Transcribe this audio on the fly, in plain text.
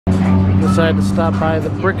Decided to stop by the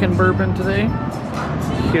Brick and Bourbon today.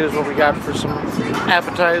 Here's what we got for some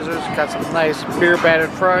appetizers. Got some nice beer battered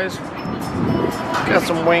fries. Got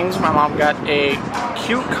some wings. My mom got a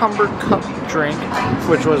cucumber cup drink,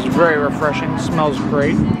 which was very refreshing. Smells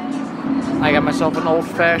great. I got myself an old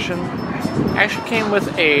fashioned. Actually came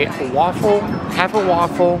with a waffle, half a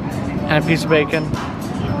waffle, and a piece of bacon.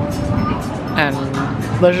 And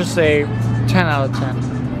let's just say 10 out of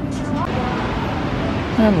 10.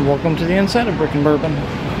 And welcome to the inside of Brick and Bourbon.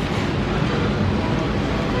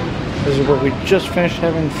 This is where we just finished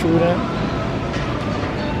having food at.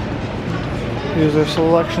 Here's our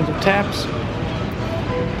selections of taps.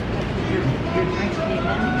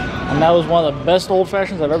 And that was one of the best old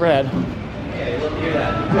fashions I've ever had. Yeah, you love to hear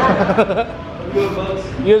that. Good, folks.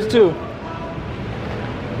 You guys too.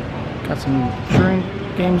 Got some drink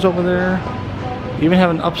games over there. Even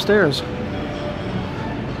have an upstairs.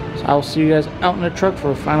 So I'll see you guys out in the truck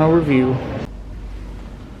for a final review.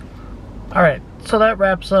 Alright, so that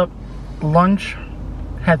wraps up lunch.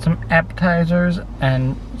 Had some appetizers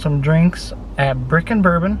and some drinks at Brick and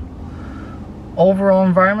Bourbon. Overall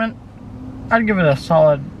environment, I'd give it a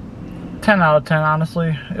solid 10 out of 10,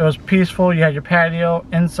 honestly. It was peaceful. You had your patio,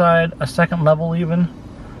 inside, a second level even.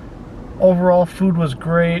 Overall, food was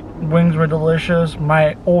great. Wings were delicious.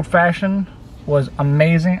 My old-fashioned was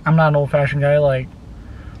amazing. I'm not an old-fashioned guy. Like,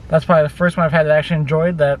 that's probably the first one I've had that actually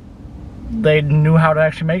enjoyed that they knew how to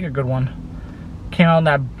actually make a good one. Came out in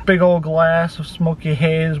that big old glass of smoky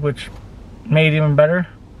haze, which made it even better.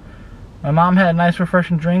 My mom had a nice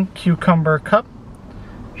refreshing drink, cucumber cup.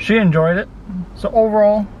 She enjoyed it. So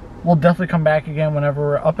overall, we'll definitely come back again whenever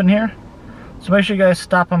we're up in here. So make sure you guys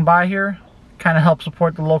stop on by here. Kind of help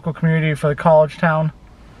support the local community for the college town.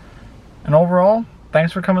 And overall,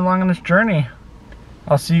 thanks for coming along on this journey.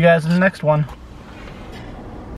 I'll see you guys in the next one.